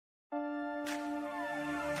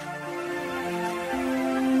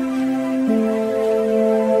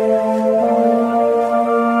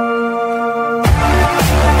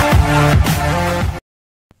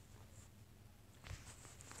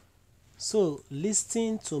to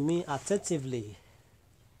listen to me attentively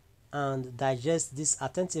and digest this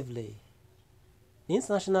attentively. The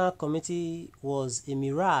international committee was a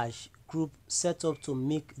mirage group set up to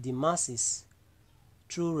make the masses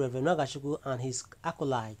through Reverend Nagashiko and his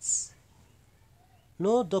acolytes.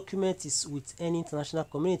 No document is with any international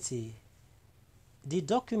community. The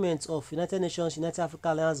document of United Nations United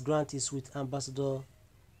Africa Alliance grant is with Ambassador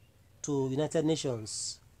to United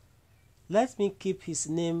Nations. Let me keep his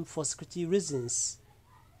name for security reasons.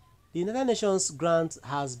 The United Nations grant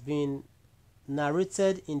has been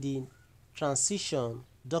narrated in the transition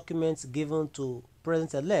document given to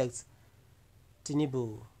President-elect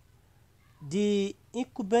Tinubu. The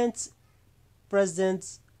incumbent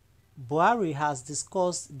President Buhari has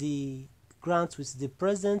discussed the grant with the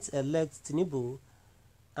President-elect Tinubu,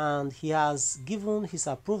 and he has given his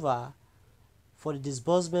approval for the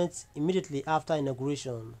disbursement immediately after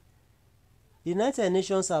inauguration. The United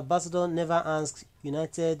Nations ambassador never asked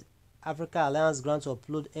United Africa Alliance grant to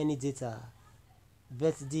upload any data,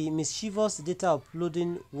 but the mischievous data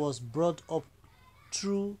uploading was brought up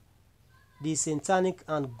through the Satanic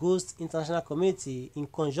and Ghost International Committee in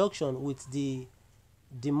conjunction with the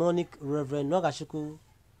demonic Reverend Nagashiko.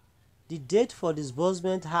 The date for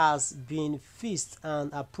disbursement has been fixed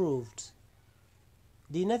and approved.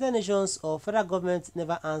 The United Nations or federal government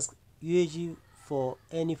never asked Uaag for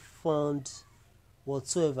any fund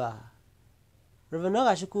whatsoever. Reverend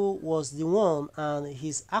Nagashiko was the one, and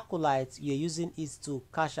his acolytes were using it to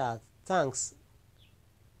cash out. Thanks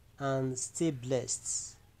and stay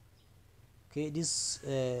blessed. Okay, this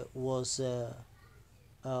was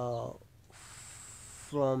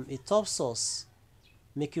from a top source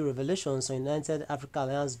making revelations on United Africa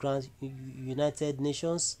Alliance grant, United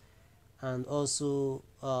Nations, and also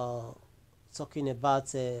talking about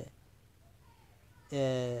the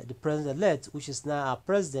president-elect, which is now our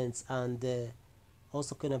president, and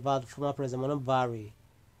also talking about former President Muhammadu Buhari.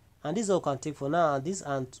 And this all can take for now, and this,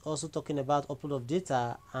 and also talking about upload of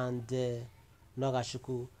data and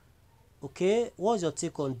Nagashiko. Okay, what's your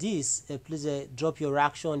take on this? Please drop your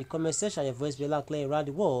reaction in the comment section. Your voice will be loud and clear around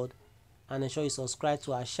the world, and ensure you subscribe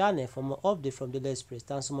to our channel for more updates from the Daily Express.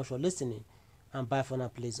 Thanks so much for listening, and bye for now,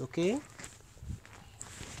 please. Okay.